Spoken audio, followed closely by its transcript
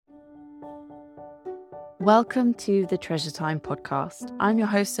Welcome to the Treasure Time podcast. I'm your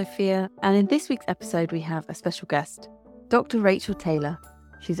host, Sophia, and in this week's episode, we have a special guest, Dr. Rachel Taylor.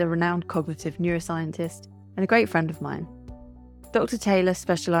 She's a renowned cognitive neuroscientist and a great friend of mine. Dr. Taylor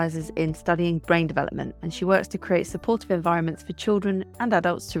specialises in studying brain development, and she works to create supportive environments for children and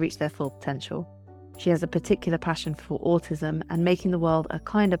adults to reach their full potential. She has a particular passion for autism and making the world a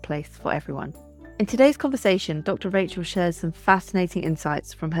kinder place for everyone. In today's conversation, Dr. Rachel shares some fascinating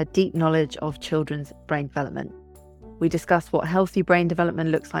insights from her deep knowledge of children's brain development. We discuss what healthy brain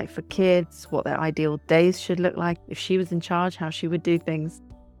development looks like for kids, what their ideal days should look like if she was in charge, how she would do things,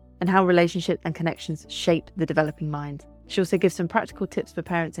 and how relationships and connections shape the developing mind. She also gives some practical tips for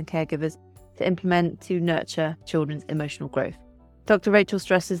parents and caregivers to implement to nurture children's emotional growth. Dr. Rachel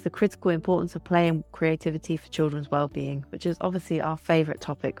stresses the critical importance of play and creativity for children's well-being, which is obviously our favourite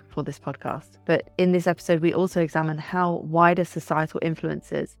topic for this podcast. But in this episode, we also examine how wider societal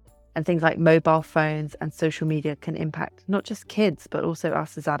influences and things like mobile phones and social media can impact not just kids, but also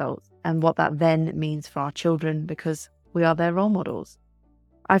us as adults, and what that then means for our children because we are their role models.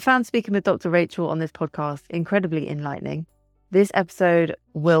 I found speaking with Dr. Rachel on this podcast incredibly enlightening. This episode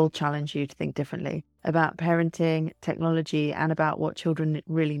will challenge you to think differently about parenting, technology, and about what children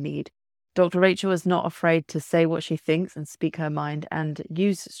really need. Dr. Rachel is not afraid to say what she thinks and speak her mind and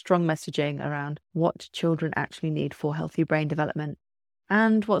use strong messaging around what children actually need for healthy brain development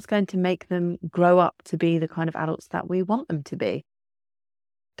and what's going to make them grow up to be the kind of adults that we want them to be.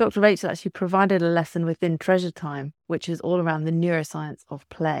 Dr. Rachel actually provided a lesson within Treasure Time, which is all around the neuroscience of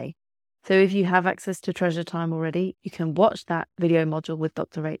play. So if you have access to Treasure Time already, you can watch that video module with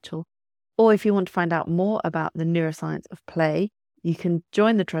Dr. Rachel. Or if you want to find out more about the neuroscience of play, you can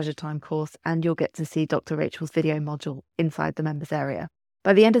join the Treasure Time course and you'll get to see Dr. Rachel's video module inside the members area.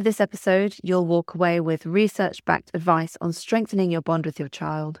 By the end of this episode, you'll walk away with research-backed advice on strengthening your bond with your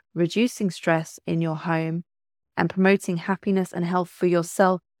child, reducing stress in your home, and promoting happiness and health for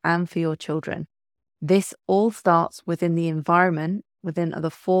yourself and for your children. This all starts within the environment within the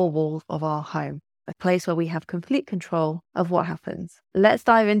four walls of our home, a place where we have complete control of what happens. Let's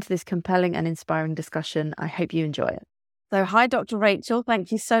dive into this compelling and inspiring discussion. I hope you enjoy it. So hi, Dr. Rachel.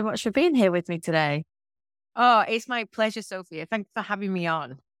 Thank you so much for being here with me today. Oh, it's my pleasure, Sophia. Thanks for having me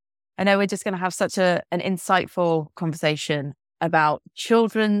on. I know we're just going to have such an insightful conversation about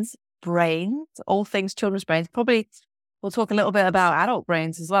children's brains, all things children's brains. Probably we'll talk a little bit about adult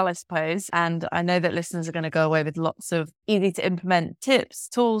brains as well, I suppose. And I know that listeners are going to go away with lots of easy to implement tips,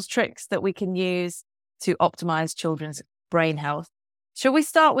 tools, tricks that we can use to optimize children's brain health. Shall we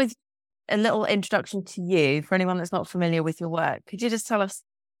start with a little introduction to you for anyone that's not familiar with your work? Could you just tell us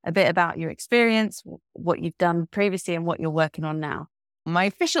a bit about your experience, what you've done previously and what you're working on now? My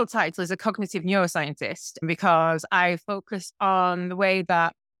official title is a cognitive neuroscientist because I focus on the way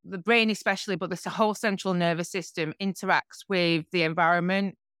that the brain especially, but the whole central nervous system interacts with the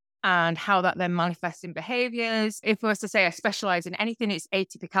environment and how that then manifests in behaviors. If I was to say I specialize in anything, it's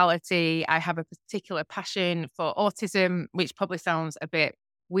atypicality. I have a particular passion for autism, which probably sounds a bit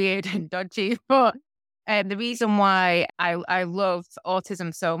weird and dodgy, but the reason why I love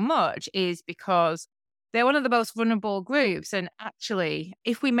autism so much is because they're one of the most vulnerable groups. And actually,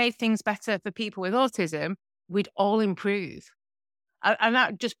 if we made things better for people with autism, we'd all improve. And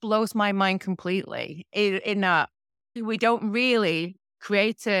that just blows my mind completely in that we don't really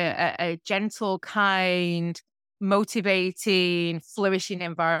create a gentle, kind, motivating, flourishing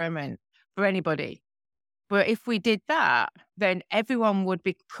environment for anybody. But if we did that, then everyone would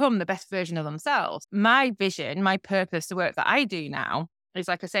become the best version of themselves. My vision, my purpose, the work that I do now is,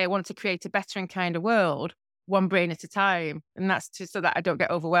 like I say, I want to create a better and kinder world, one brain at a time. And that's just so that I don't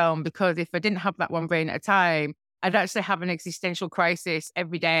get overwhelmed, because if I didn't have that one brain at a time, I'd actually have an existential crisis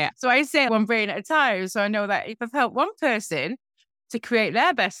every day. So I say one brain at a time. So I know that if I've helped one person to create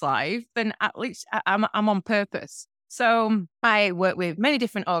their best life, then at least I'm on purpose. So I work with many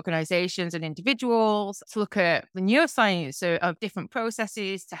different organizations and individuals to look at the neuroscience of different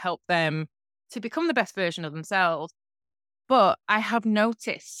processes to help them to become the best version of themselves. But I have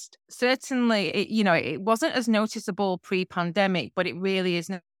noticed, certainly, it wasn't as noticeable pre-pandemic, but it really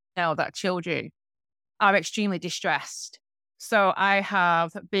is now that children are extremely distressed. So I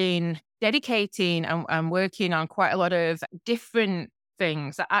have been dedicating and working on quite a lot of different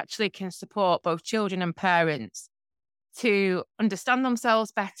things that actually can support both children and parents to understand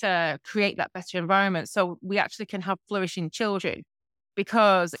themselves better, create that better environment so we actually can have flourishing children.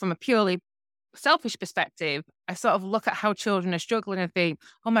 Because from a purely selfish perspective, I sort of look at how children are struggling and think,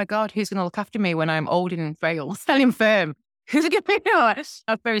 oh my God, who's going to look after me when I'm old and frail and infirm? Who's going to be? That's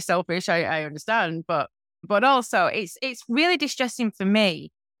very selfish, I understand. But also, it's really distressing for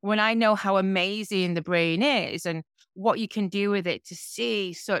me when I know how amazing the brain is and what you can do with it, to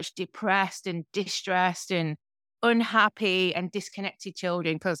see such depressed and distressed and unhappy and disconnected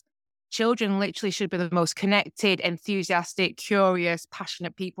children, because children literally should be the most connected, enthusiastic, curious,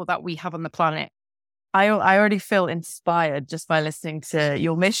 passionate people that we have on the planet. I already feel inspired just by listening to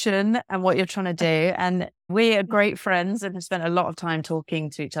your mission and what you're trying to do. And we are great friends and have spent a lot of time talking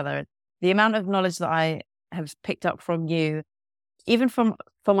to each other. The amount of knowledge that I have picked up from you, even for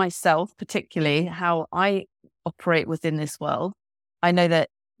myself, particularly how I operate within this world, I know that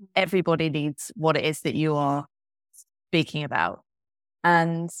everybody needs what it is that you are speaking about.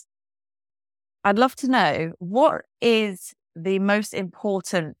 And I'd love to know, what is the most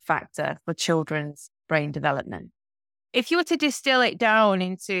important factor for children's brain development? If you were to distill it down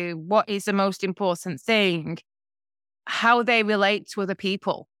into what is the most important thing, how they relate to other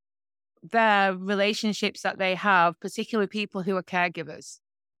people, their relationships that they have, particularly people who are caregivers.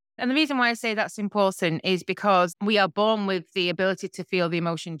 And the reason why I say that's important is because we are born with the ability to feel the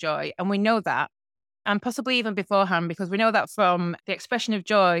emotion joy. And we know that, and possibly even beforehand, because we know that from the expression of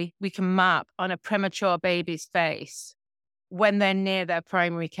joy, we can map on a premature baby's face when they're near their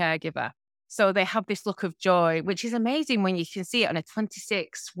primary caregiver. So they have this look of joy, which is amazing when you can see it on a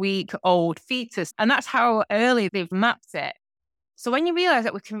 26-week-old fetus. And that's how early they've mapped it. So when you realize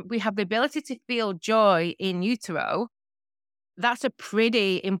that we have the ability to feel joy in utero, that's a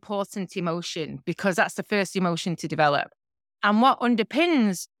pretty important emotion, because that's the first emotion to develop. And what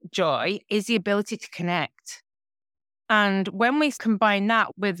underpins joy is the ability to connect. And when we combine that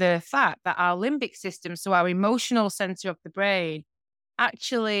with the fact that our limbic system, so our emotional center of the brain,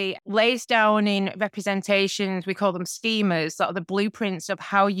 actually lays down in representations, we call them schemas, that are the blueprints of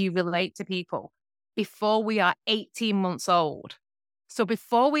how you relate to people before we are 18 months old. So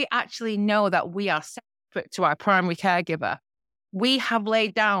before we actually know that we are separate to our primary caregiver, we have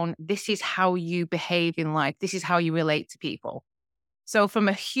laid down, this is how you behave in life. This is how you relate to people. So from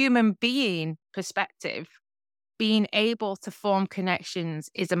a human being perspective, being able to form connections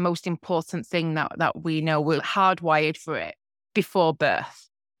is the most important thing that we know. We're hardwired for it before birth.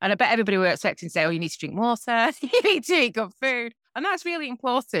 And I bet everybody were expecting to say, oh, you need to drink water, you need to eat good food. And that's really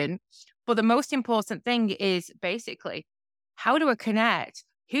important. But the most important thing is basically, how do I connect?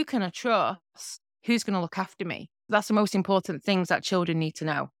 Who can I trust? Who's going to look after me? That's the most important things that children need to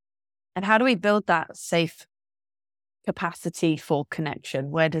know. And how do we build that safe capacity for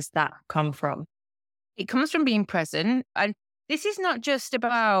connection? Where does that come from? It comes from being present. And this is not just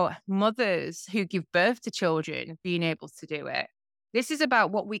about mothers who give birth to children being able to do it. This is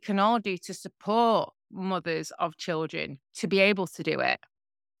about what we can all do to support mothers of children to be able to do it.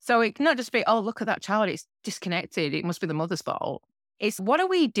 So it cannot just be, oh, look at that child, it's disconnected, it must be the mother's fault. It's what are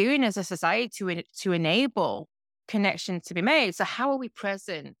we doing as a society to enable connection to be made? So how are we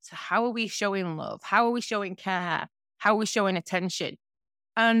present? How are we showing love? How are we showing care? How are we showing attention?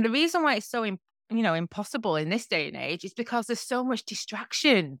 And the reason why it's so impossible in this day and age is because there's so much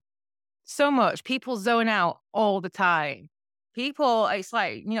distraction. So much. People zone out all the time. People, it's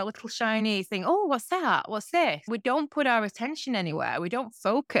like, little shiny thing. Oh, what's that? What's this? We don't put our attention anywhere. We don't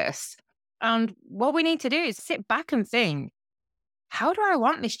focus. And what we need to do is sit back and think, how do I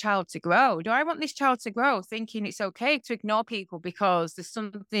want this child to grow? Do I want this child to grow thinking it's okay to ignore people because there's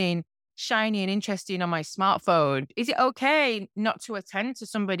something shiny and interesting on my smartphone? Is it okay not to attend to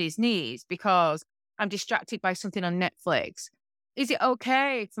somebody's needs because I'm distracted by something on Netflix? Is it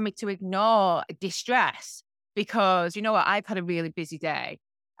okay for me to ignore distress because, I've had a really busy day?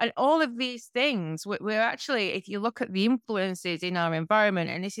 And all of these things, we're actually, if you look at the influences in our environment,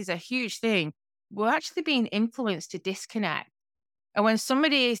 and this is a huge thing, we're actually being influenced to disconnect. And when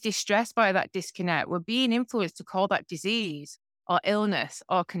somebody is distressed by that disconnect, we're being influenced to call that disease or illness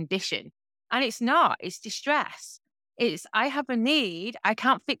or condition. And it's not, it's distress. It's, I have a need, I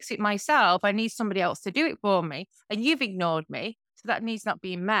can't fix it myself, I need somebody else to do it for me. And you've ignored me, so that need's not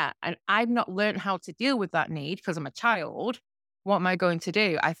being met. And I've not learned how to deal with that need because I'm a child. What am I going to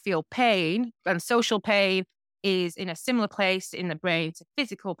do? I feel pain, and social pain is in a similar place in the brain to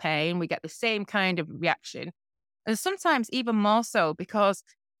physical pain. We get the same kind of reaction. And sometimes even more so, because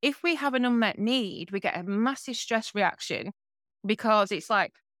if we have an unmet need, we get a massive stress reaction because it's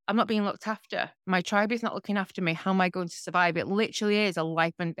like, I'm not being looked after. My tribe is not looking after me. How am I going to survive? It literally is a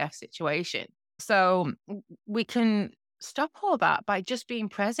life and death situation. So we can stop all that by just being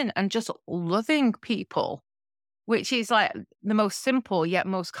present and just loving people, which is like the most simple yet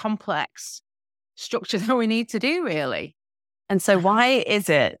most complex structure that we need to do, really. And so why is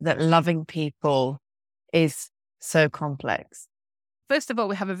it that loving people is so complex? First of all,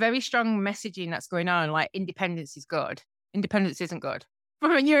 we have a very strong messaging that's going on, like independence is good. Independence isn't good.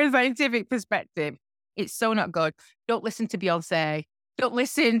 from a neuroscientific perspective, it's so not good. Don't listen to Beyonce. Don't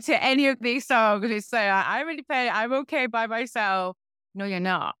listen to any of these songs. It's like, I'm independent. I'm okay by myself. No, you're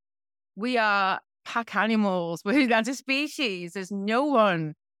not. We are pack animals. We're as a species. There's no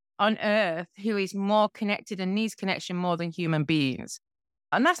one on earth who is more connected and needs connection more than human beings.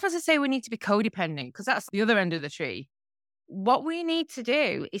 And that's not to say we need to be codependent, because that's the other end of the tree. What we need to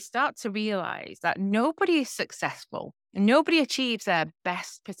do is start to realize that nobody is successful and nobody achieves their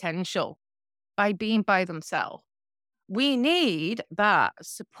best potential by being by themselves. We need that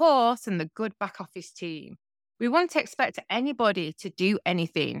support and the good back office team. We won't expect anybody to do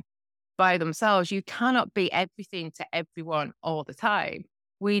anything by themselves. You cannot be everything to everyone all the time.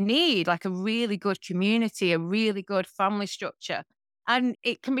 We need like a really good community, a really good family structure. And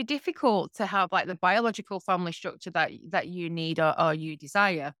it can be difficult to have like the biological family structure that you need or you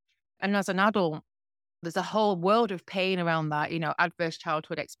desire. And as an adult, there's a whole world of pain around that, adverse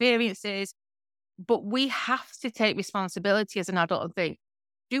childhood experiences. But we have to take responsibility as an adult and think,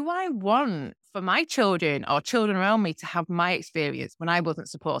 do I want for my children or children around me to have my experience when I wasn't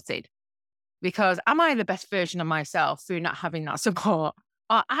supported? Because am I the best version of myself through not having that support?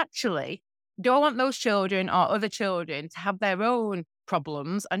 Or actually, do I want those children or other children to have their own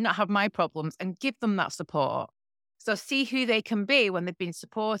problems and not have my problems and give them that support? So see who they can be when they've been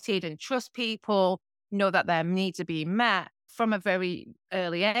supported and trust people, know that their needs are being met from a very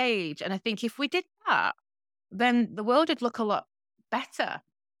early age. And I think if we did that, then the world would look a lot better.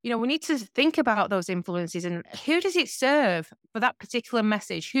 We need to think about those influences and who does it serve for that particular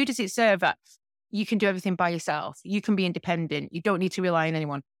message? Who does it serve that you can do everything by yourself? You can be independent. You don't need to rely on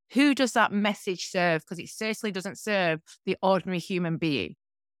anyone. Who does that message serve? Because it certainly doesn't serve the ordinary human being.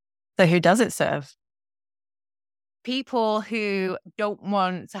 So who does it serve? People who don't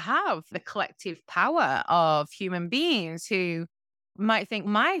want to have the collective power of human beings, who might think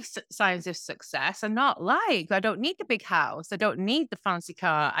my signs of success are not like, I don't need the big house. I don't need the fancy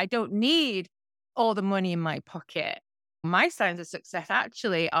car. I don't need all the money in my pocket. My signs of success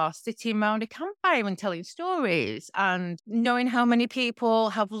actually are sitting around a campfire and telling stories and knowing how many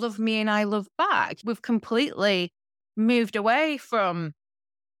people have loved me and I love back. We've completely moved away from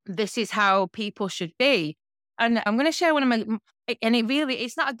this is how people should be. And I'm going to share one of my, and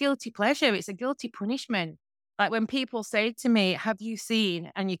it's not a guilty pleasure. It's a guilty punishment. Like when people say to me, have you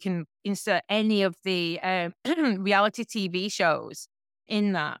seen, and you can insert any of the reality TV shows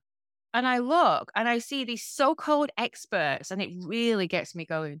in that. And I look and I see these so-called experts and it really gets me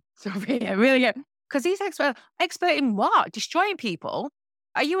going. So really, because these expert in what? Destroying people?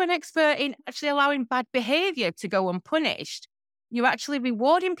 Are you an expert in actually allowing bad behavior to go unpunished? You're actually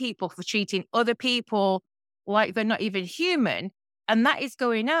rewarding people for treating other people like they're not even human. And that is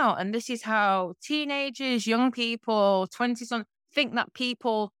going out. And this is how teenagers, young people, 20s think that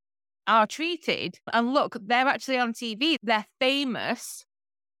people are treated. And look, they're actually on TV. They're famous.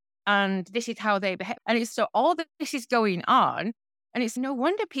 And this is how they behave. And it's so all that this is going on. And it's no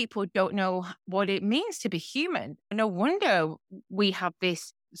wonder people don't know what it means to be human. No wonder we have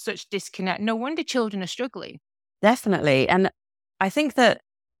this such disconnect. No wonder children are struggling. Definitely. And I think that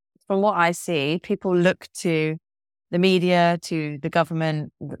from what I see, people look to the media, to the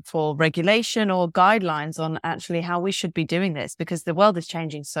government for regulation or guidelines on actually how we should be doing this, because the world is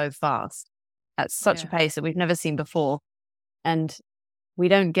changing so fast at such a pace that we've never seen before. And we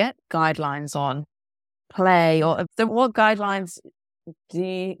don't get guidelines on play or what guidelines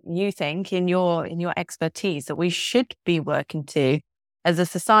do you think in your expertise that we should be working to as a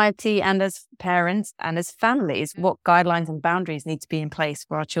society and as parents and as families? What guidelines and boundaries need to be in place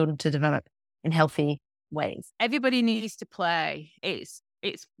for our children to develop in healthy ways? Everybody needs to play. It's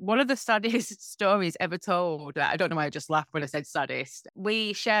one of the saddest stories ever told. I don't know why I just laughed when I said saddest.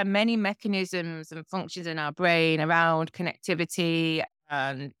 We share many mechanisms and functions in our brain around connectivity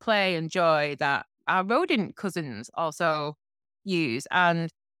and play and joy that our rodent cousins also use. And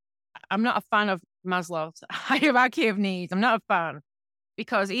I'm not a fan of Maslow's hierarchy of needs. I'm not a fan.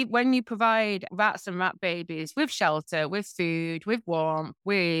 Because when you provide rats and rat babies with shelter, with food, with warmth,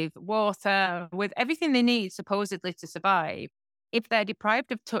 with water, with everything they need supposedly to survive, if they're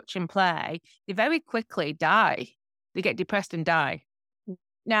deprived of touch and play, they very quickly die. They get depressed and die.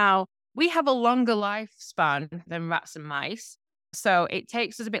 Now, we have a longer lifespan than rats and mice. So it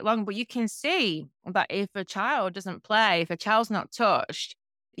takes us a bit longer, but you can see that if a child doesn't play, if a child's not touched,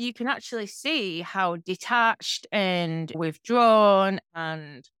 you can actually see how detached and withdrawn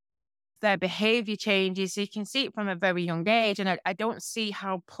and their behavior changes. So you can see it from a very young age. And I don't see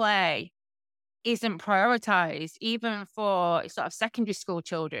how play isn't prioritized even for sort of secondary school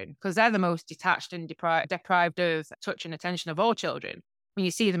children, because they're the most detached and deprived of touch and attention of all children. when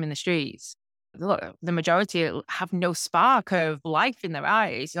you see them in the streets, look, the majority have no spark of life in their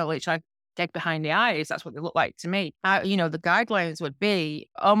eyes, literally dead behind the eyes. That's what they look like to me. The guidelines would be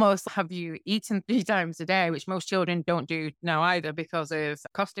almost, have you eaten 3 times a day, which most children don't do now either because of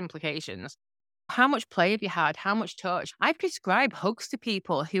cost implications. How much play have you had? How much touch? I prescribe hugs to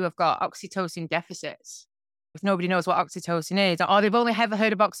people who have got oxytocin deficits. If nobody knows what oxytocin is, or they've only ever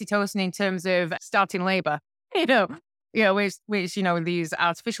heard of oxytocin in terms of starting labor, which they use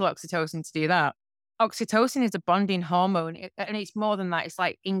artificial oxytocin to do that. Oxytocin is a bonding hormone, and it's more than that. It's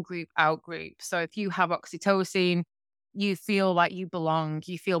like in-group, out-group. So if you have oxytocin, you feel like you belong.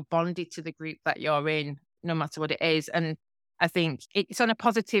 You feel bonded to the group that you're in, no matter what it is. And I think it's on a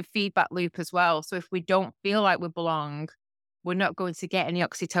positive feedback loop as well. So if we don't feel like we belong, we're not going to get any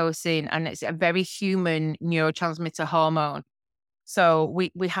oxytocin, and it's a very human neurotransmitter hormone. So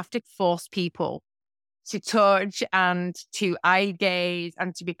we have to force people to touch and to eye gaze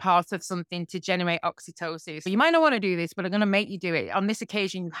and to be part of something to generate oxytocin. So you might not want to do this, but I'm going to make you do it. On this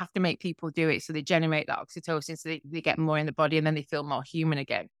occasion, you have to make people do it so they generate that oxytocin, so they get more in the body and then they feel more human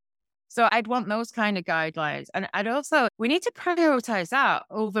again. So I'd want those kind of guidelines. And we need to prioritize that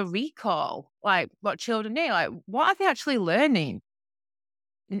over recall, like what children need. Like, what are they actually learning?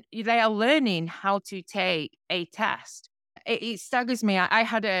 They are learning how to take a test. It staggers me. I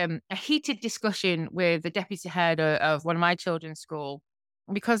had a heated discussion with the deputy head of one of my children's school,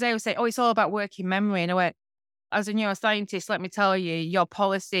 because they would say, it's all about working memory. And I went, as a neuroscientist, let me tell you, your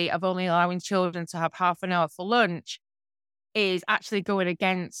policy of only allowing children to have half an hour for lunch is actually going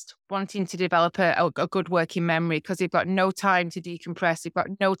against wanting to develop a good working memory, because they've got no time to decompress. They've got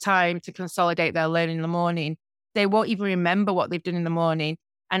no time to consolidate their learning in the morning. They won't even remember what they've done in the morning.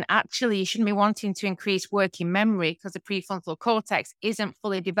 And actually, you shouldn't be wanting to increase working memory because the prefrontal cortex isn't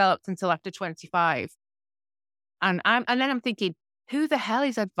fully developed until after 25. And then I'm thinking, who the hell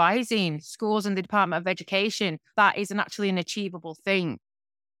is advising schools and the Department of Education that isn't actually an achievable thing?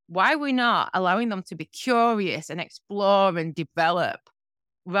 Why are we not allowing them to be curious and explore and develop,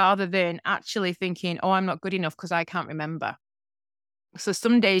 rather than actually thinking, I'm not good enough because I can't remember? So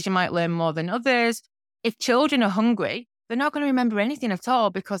some days you might learn more than others. If children are hungry, they're not going to remember anything at all,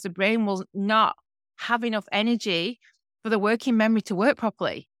 because the brain will not have enough energy for the working memory to work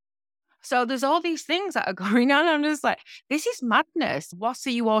properly. So there's all these things that are going on. I'm just like, this is madness. What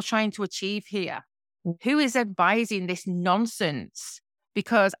are you all trying to achieve here? Who is advising this nonsense?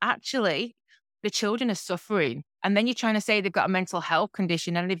 Because actually, the children are suffering. And then you're trying to say they've got a mental health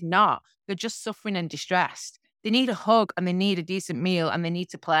condition, and they've not. They're just suffering and distressed. They need a hug, and they need a decent meal, and they need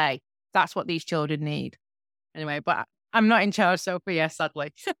to play. That's what these children need. Anyway, but I'm not in charge, Sophia,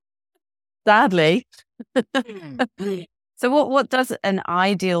 sadly. Sadly. So what does an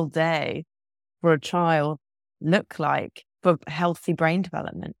ideal day for a child look like for healthy brain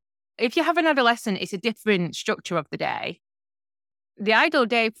development? If you have an adolescent, it's a different structure of the day. The ideal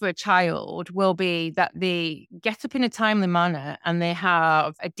day for a child will be that they get up in a timely manner and they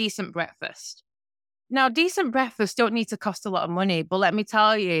have a decent breakfast. Now, decent breakfasts don't need to cost a lot of money, but let me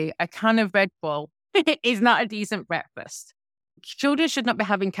tell you, a can of Red Bull is not a decent breakfast. Children should not be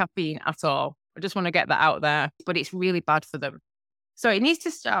having caffeine at all. I just want to get that out there, but it's really bad for them. So it needs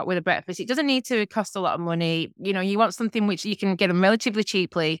to start with a breakfast. It doesn't need to cost a lot of money. You want something which you can get them relatively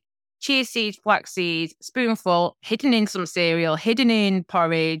cheaply. Chia seeds, flax seeds, spoonful, hidden in some cereal, hidden in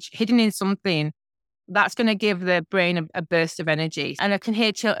porridge, hidden in something. That's going to give the brain a burst of energy. And I can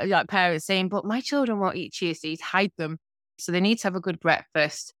hear parents saying, but my children won't eat chia seeds, hide them. So they need to have a good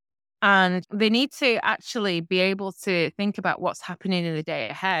breakfast. And they need to actually be able to think about what's happening in the day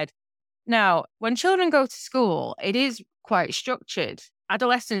ahead. Now, when children go to school, it is quite structured.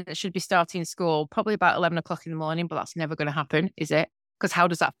 Adolescents should be starting school probably about 11 o'clock in the morning, but that's never going to happen, is it? Because how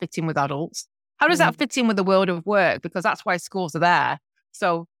does that fit in with adults? How does that fit in with the world of work? Because that's why schools are there.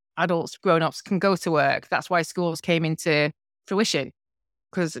 So adults, grown-ups can go to work. That's why schools came into fruition.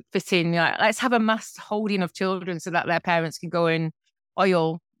 Because fitting, let's have a mass holding of children so that their parents can go and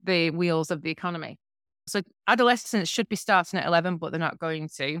oil the wheels of the economy. So adolescents should be starting at 11, but they're not going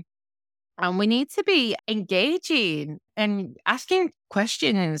to. And we need to be engaging and asking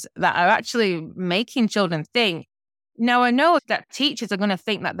questions that are actually making children think. Now, I know that teachers are going to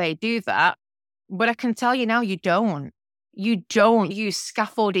think that they do that, but I can tell you now, you don't. You don't use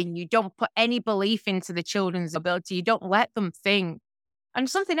scaffolding. You don't put any belief into the children's ability. You don't let them think. And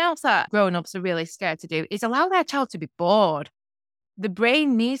something else that grown-ups are really scared to do is allow their child to be bored. The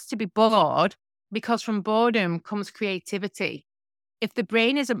brain needs to be bored, because from boredom comes creativity. If the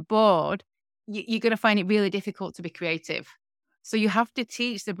brain isn't bored, you're going to find it really difficult to be creative. So you have to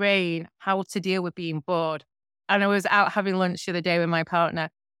teach the brain how to deal with being bored. And I was out having lunch the other day with my partner,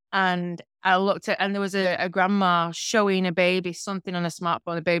 and I looked at, and there was a grandma showing a baby something on a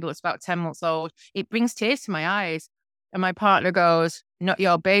smartphone. The baby looks about 10 months old. It brings tears to my eyes. And my partner goes, "Not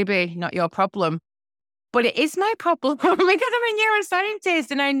your baby, not your problem." But it is my problem because I'm a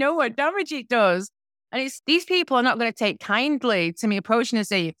neuroscientist and I know what damage it does. And these people are not going to take kindly to me approaching and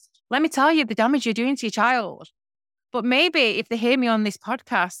say, "Let me tell you the damage you're doing to your child." But maybe if they hear me on this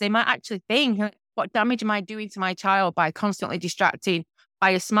podcast, they might actually think, what damage am I doing to my child by constantly distracting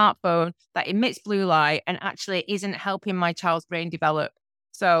by a smartphone that emits blue light and actually isn't helping my child's brain develop?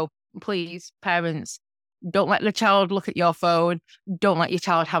 So please, parents, don't let the child look at your phone. Don't let your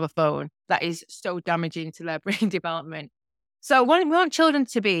child have a phone. That is so damaging to their brain development. So we want children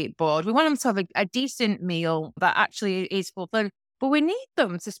to be bored. We want them to have a decent meal that actually is fulfilling, but we need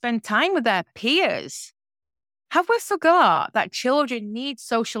them to spend time with their peers. Have we forgot that children need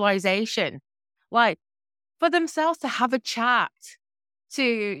socialization? Like, for themselves to have a chat,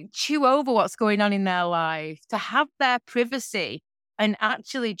 to chew over what's going on in their life, to have their privacy and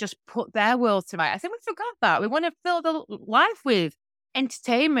actually just put their world to right. I think we forgot that. We want to fill the life with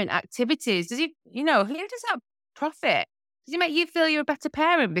entertainment, activities. Who does that profit? Does it make you feel you're a better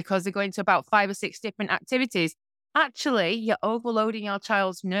parent because they're going to about 5 or 6 different activities? Actually, you're overloading your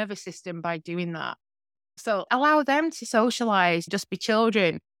child's nervous system by doing that. So allow them to socialize, just be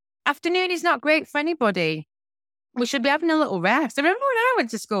children. Afternoon is not great for anybody. We should be having a little rest. I remember when I went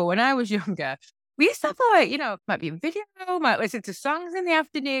to school, when I was younger, we used to have might be a video, might listen to songs in the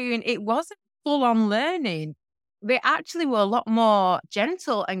afternoon. It wasn't full on learning. They actually were a lot more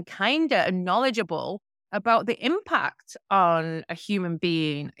gentle and kinder and knowledgeable about the impact on a human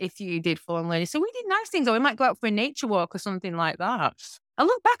being if you did full on learning. So we did nice things, or we might go out for a nature walk or something like that. I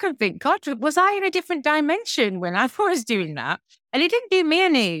look back and think, God, was I in a different dimension when I was doing that? And it didn't do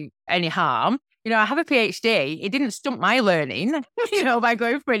me any harm. I have a PhD. It didn't stump my learning, by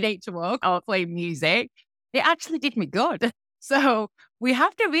going for a nature walk or playing music. It actually did me good. So we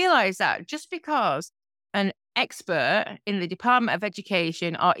have to realize that just because an expert in the Department of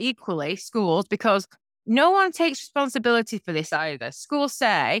Education or equally schools, because no one takes responsibility for this either. Schools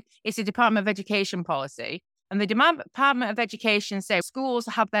say it's a Department of Education policy. And the Department of Education say schools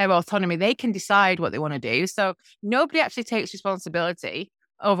have their autonomy. They can decide what they want to do. So nobody actually takes responsibility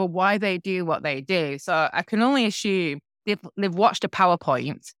over why they do what they do. So I can only assume they've watched a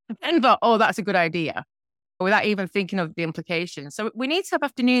PowerPoint and thought, oh, that's a good idea, without even thinking of the implications. So we need to have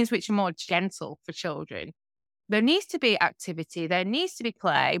afternoons which are more gentle for children. There needs to be activity, there needs to be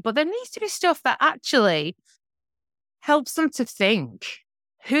play, but there needs to be stuff that actually helps them to think,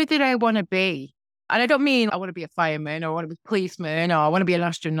 who did I want to be? And I don't mean I want to be a fireman or I want to be a policeman or I want to be an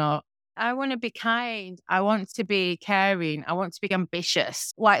astronaut. I want to be kind. I want to be caring. I want to be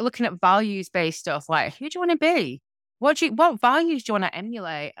ambitious. Like looking at values-based stuff, like who do you want to be? What values do you want to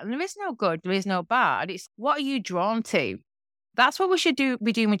emulate? And there is no good, there is no bad. It's what are you drawn to? That's what we should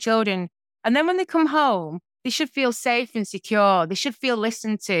be doing with children. And then when they come home, they should feel safe and secure. They should feel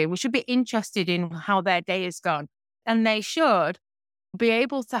listened to. We should be interested in how their day has gone. And they should be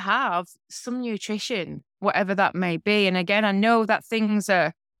able to have some nutrition, whatever that may be. And again, I know that things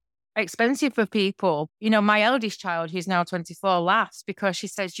are expensive for people. My eldest child, who's now 24, laughs because she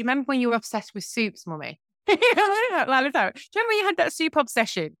says, "Do you remember when you were obsessed with soups, Mummy?" Do you remember when you had that soup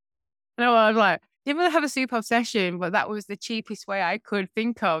obsession? And I was like, didn't really have a soup obsession, but that was the cheapest way I could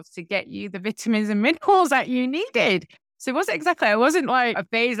think of to get you the vitamins and minerals that you needed. So it wasn't like a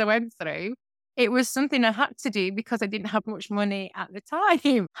phase I went through. It was something I had to do because I didn't have much money at the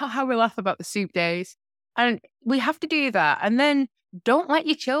time. How we laugh about the soup days. And we have to do that. And then don't let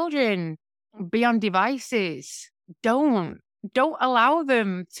your children be on devices. Don't allow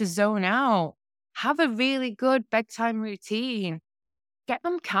them to zone out. Have a really good bedtime routine. Get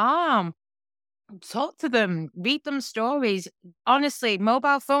them calm. Talk to them. Read them stories. Honestly,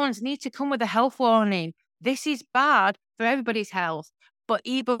 mobile phones need to come with a health warning. This is bad for everybody's health, but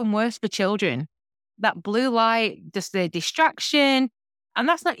even worse for children. That blue light, just the distraction. And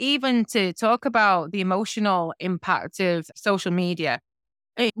that's not even to talk about the emotional impact of social media.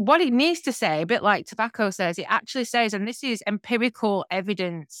 What it needs to say, a bit like tobacco says, it actually says, and this is empirical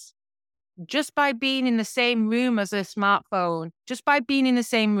evidence, just by being in the same room as a smartphone, just by being in the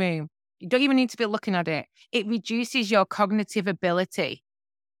same room, you don't even need to be looking at it. It reduces your cognitive ability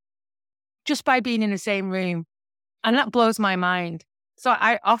just by being in the same room. And that blows my mind. So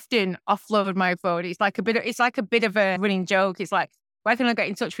I often offload my phone. It's like a bit of a running joke. It's like, why can't I get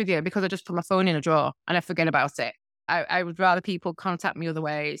in touch with you? Because I just put my phone in a drawer and I forget about it. I would rather people contact me other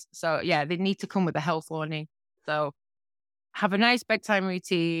ways. So yeah, they need to come with a health warning. So have a nice bedtime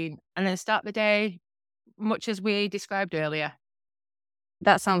routine and then start the day much as we described earlier.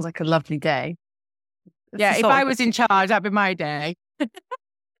 That sounds like a lovely day. Yeah, if I was in charge, that'd be my day.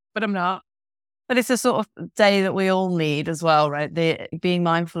 But I'm not. But it's a sort of day that we all need as well, right? Being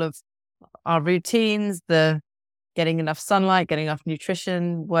mindful of our routines, the getting enough sunlight, getting enough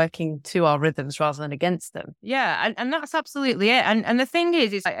nutrition, working to our rhythms rather than against them. Yeah, and that's absolutely it. And the thing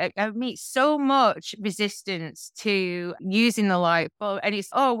is I meet so much resistance to using the light bulb, and it's,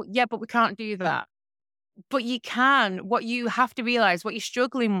 oh, yeah, but we can't do that. But you can. What you have to realize, what you're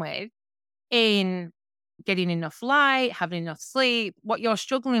struggling with in getting enough light, having enough sleep, what you're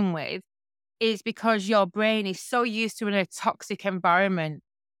struggling with is because your brain is so used to in a toxic environment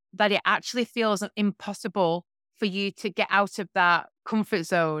that it actually feels impossible for you to get out of that comfort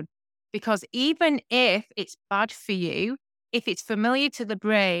zone. Because even if it's bad for you, if it's familiar to the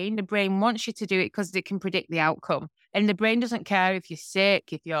brain wants you to do it because it can predict the outcome. And the brain doesn't care if you're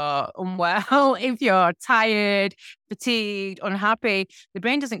sick, if you're unwell, if you're tired, fatigued, unhappy. The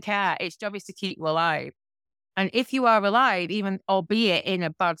brain doesn't care. Its job is to keep you alive. And if you are alive, even albeit in a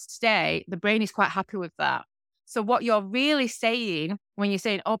bad state, the brain is quite happy with that. So what you're really saying when you're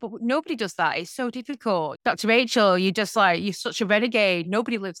saying, oh, but nobody does that, it's so difficult. Dr. Rachel, you're such a renegade.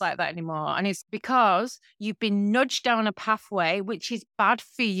 Nobody lives like that anymore. And it's because you've been nudged down a pathway which is bad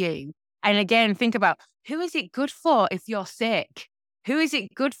for you. And again, think about, who is it good for if you're sick? Who is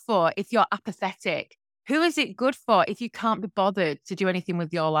it good for if you're apathetic? Who is it good for if you can't be bothered to do anything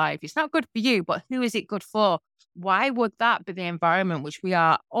with your life? It's not good for you, but who is it good for? Why would that be the environment which we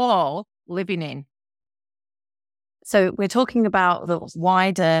are all living in? So we're talking about the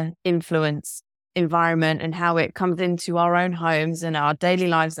wider influence environment and how it comes into our own homes and our daily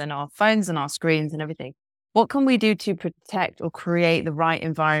lives and our phones and our screens and everything. What can we do to protect or create the right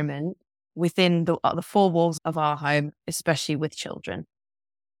environment within the four walls of our home, especially with children?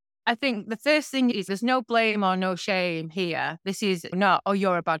 I think the first thing is there's no blame or no shame here. This is not, oh,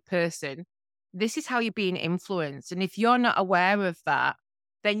 you're a bad person. This is how you're being influenced. And if you're not aware of that,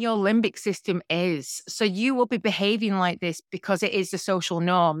 then your limbic system is. So you will be behaving like this because it is the social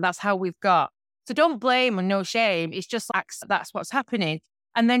norm. That's how we've got. So don't blame and no shame. It's just like, that's what's happening.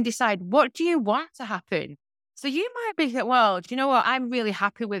 And then decide, what do you want to happen? So you might be, well, do you know what? I'm really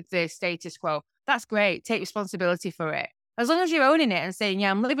happy with the status quo. That's great. Take responsibility for it. As long as you're owning it and saying,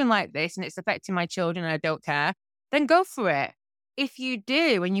 yeah, I'm living like this and it's affecting my children and I don't care, then go for it. If you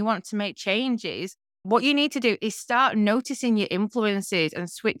do and you want to make changes, what you need to do is start noticing your influences and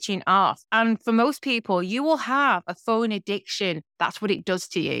switching off. And for most people, you will have a phone addiction. That's what it does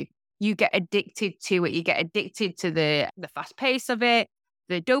to you. You get addicted to it. You get addicted to the fast pace of it,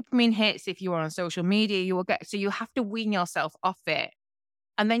 the dopamine hits. If you are on social media, so you have to wean yourself off it.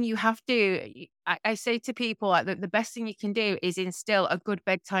 And then you have to, I say to people, like, the best thing you can do is instill a good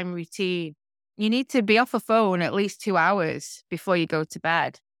bedtime routine. You need to be off a phone at least 2 hours before you go to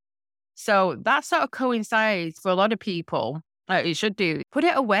bed. So that sort of coincides for a lot of people. It should do. Put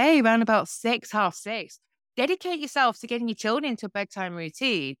it away around about 6, 6:30. Dedicate yourself to getting your children into a bedtime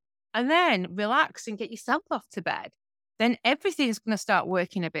routine and then relax and get yourself off to bed. Then everything's going to start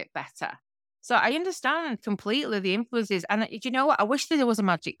working a bit better. So I understand completely the influences. And you know what? I wish there was a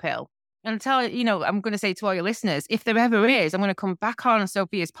magic pill. And I'm going to say to all your listeners, if there ever is, I'm going to come back on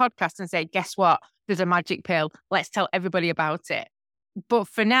Sophia's podcast and say, guess what? There's a magic pill. Let's tell everybody about it. But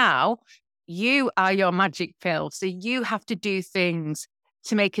for now, you are your magic pill. So you have to do things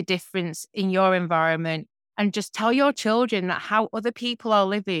to make a difference in your environment and just tell your children that how other people are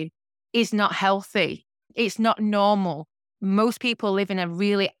living is not healthy. It's not normal. Most people live in a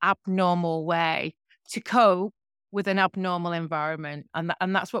really abnormal way to cope with an abnormal environment.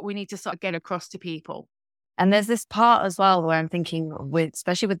 And that's what we need to sort of get across to people. And there's this part as well where I'm thinking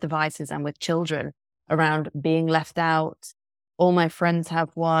especially with devices and with children around being left out. All my friends have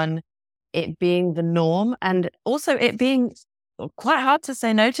one, it being the norm, and also it being quite hard to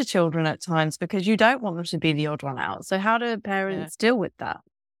say no to children at times because you don't want them to be the odd one out. So how do parents deal with that?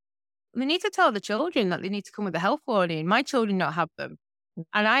 They need to tell the children that they need to come with a health warning. My children don't have them.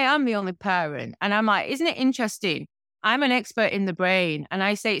 And I am the only parent. And I'm like, isn't it interesting? I'm an expert in the brain and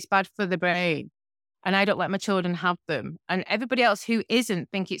I say it's bad for the brain. And I don't let my children have them. And everybody else who isn't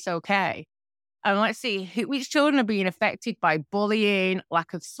think it's okay. And let's see which children are being affected by bullying,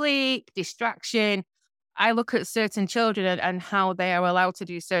 lack of sleep, distraction. I look at certain children and how they are allowed to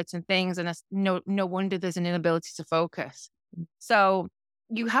do certain things. And no wonder there's an inability to focus. So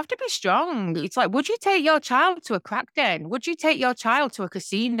you have to be strong. It's like, would you take your child to a crack den? Would you take your child to a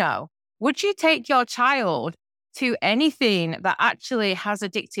casino? Would you take your child to anything that actually has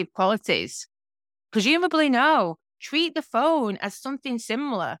addictive qualities? Presumably no. Treat the phone as something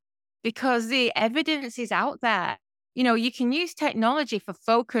similar. because the evidence is out there. You can use technology for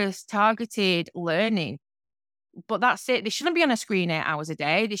focused, targeted learning, but that's it. They shouldn't be on a screen 8 hours a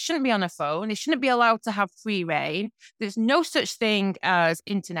day. They shouldn't be on a phone. They shouldn't be allowed to have free reign. There's no such thing as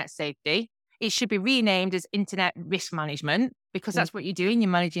internet safety. It should be renamed as internet risk management, because that's what you're doing. You're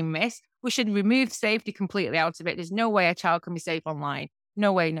managing risk. We should remove safety completely out of it. There's no way a child can be safe online.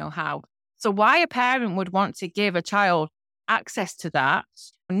 No way, no how. So why a parent would want to give a child access to that,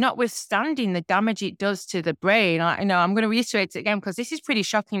 notwithstanding the damage it does to the brain. I'm going to reiterate it again because this is pretty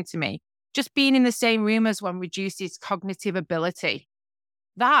shocking to me. Just being in the same room as one reduces cognitive ability.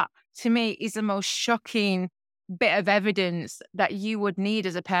 That, to me, is the most shocking bit of evidence that you would need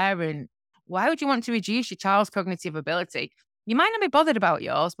as a parent. Why would you want to reduce your child's cognitive ability? You might not be bothered about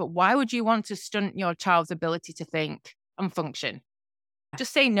yours, but why would you want to stunt your child's ability to think and function?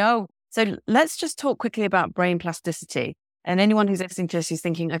 Just say no. So let's just talk quickly about brain plasticity. And anyone who's listening to this is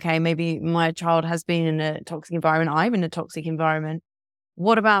thinking, okay, maybe my child has been in a toxic environment. I'm in a toxic environment.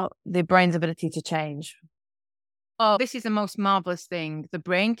 What about the brain's ability to change? Oh, this is the most marvelous thing. The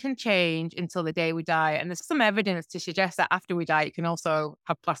brain can change until the day we die. And there's some evidence to suggest that after we die, it can also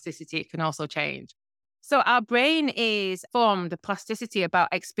have plasticity. It can also change. So our brain is formed, the plasticity about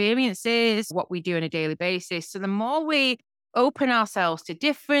experiences, what we do on a daily basis. So the more we open ourselves to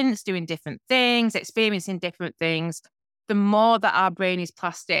difference, doing different things, experiencing different things, the more that our brain is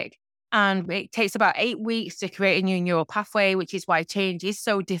plastic. And it takes about 8 weeks to create a new neural pathway, which is why change is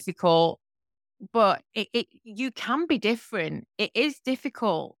so difficult. But you can be different. It is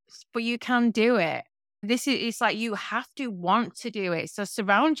difficult, but you can do it. It's like you have to want to do it. So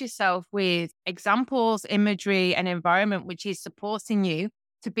surround yourself with examples, imagery, and environment which is supporting you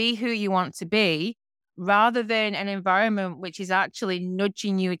to be who you want to be, rather than an environment which is actually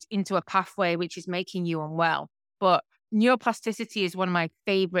nudging you into a pathway which is making you unwell. But neuroplasticity is one of my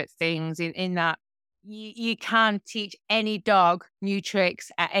favorite things in that you can teach any dog new tricks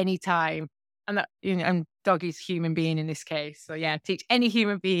at any time. And that, and dog is human being in this case. So yeah, teach any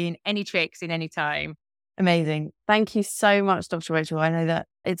human being any tricks in any time. Amazing. Thank you so much, Dr. Rachel. I know that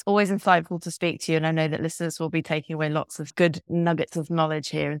it's always insightful to speak to you, and I know that listeners will be taking away lots of good nuggets of knowledge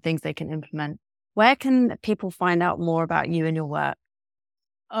here and things they can implement. Where can people find out more about you and your work?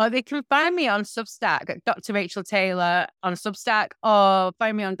 They can find me on Substack at Dr. Rachel Taylor on Substack, or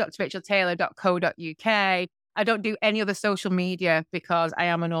find me on drracheltaylor.co.uk. I don't do any other social media because I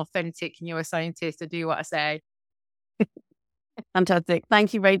am an authentic neuroscientist. I do what I say. Fantastic.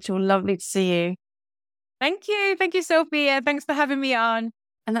 Thank you, Rachel. Lovely to see you. Thank you. Thank you, Sophia. Thanks for having me on.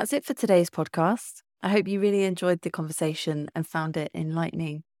 And that's it for today's podcast. I hope you really enjoyed the conversation and found it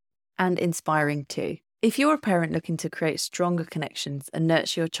enlightening and inspiring too. If you're a parent looking to create stronger connections and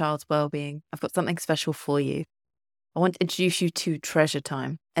nurture your child's well-being, I've got something special for you. I want to introduce you to Treasure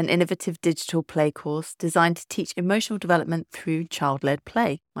Time, an innovative digital play course designed to teach emotional development through child-led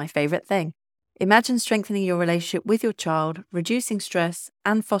play, my favorite thing. Imagine strengthening your relationship with your child, reducing stress,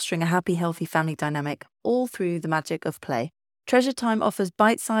 and fostering a happy, healthy family dynamic, all through the magic of play. Treasure Time offers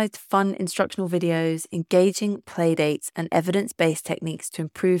bite-sized, fun instructional videos, engaging play dates, and evidence-based techniques to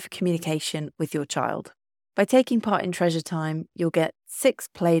improve communication with your child. By taking part in Treasure Time, you'll get 6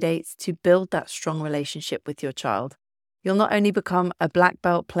 play dates to build that strong relationship with your child. You'll not only become a black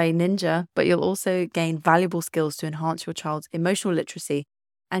belt play ninja, but you'll also gain valuable skills to enhance your child's emotional literacy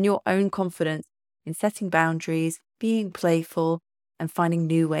and your own confidence in setting boundaries, being playful, and finding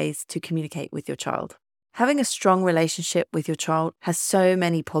new ways to communicate with your child. Having a strong relationship with your child has so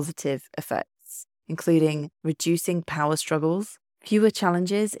many positive effects, including reducing power struggles, fewer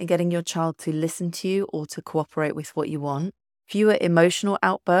challenges in getting your child to listen to you or to cooperate with what you want, fewer emotional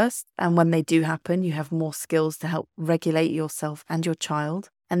outbursts, and when they do happen, you have more skills to help regulate yourself and your child.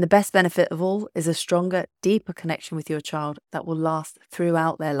 And the best benefit of all is a stronger, deeper connection with your child that will last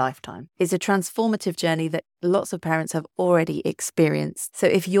throughout their lifetime. It's a transformative journey that lots of parents have already experienced. So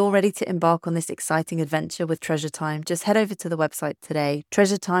if you're ready to embark on this exciting adventure with Treasure Time, just head over to the website today,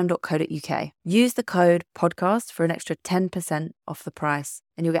 treasuretime.co.uk. Use the code podcast for an extra 10% off the price,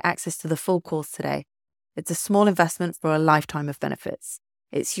 and you'll get access to the full course today. It's a small investment for a lifetime of benefits.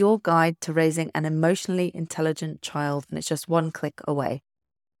 It's your guide to raising an emotionally intelligent child, and it's just one click away.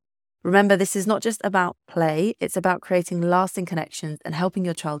 Remember, this is not just about play, it's about creating lasting connections and helping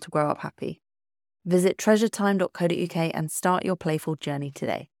your child to grow up happy. Visit treasuretime.co.uk and start your playful journey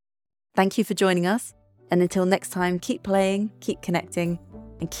today. Thank you for joining us, and until next time, keep playing, keep connecting,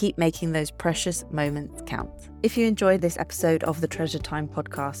 and keep making those precious moments count. If you enjoyed this episode of the Treasure Time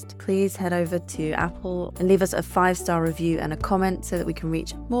podcast, please head over to Apple and leave us a 5-star review and a comment so that we can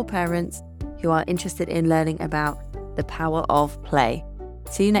reach more parents who are interested in learning about the power of play.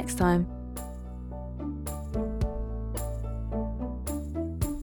 See you next time.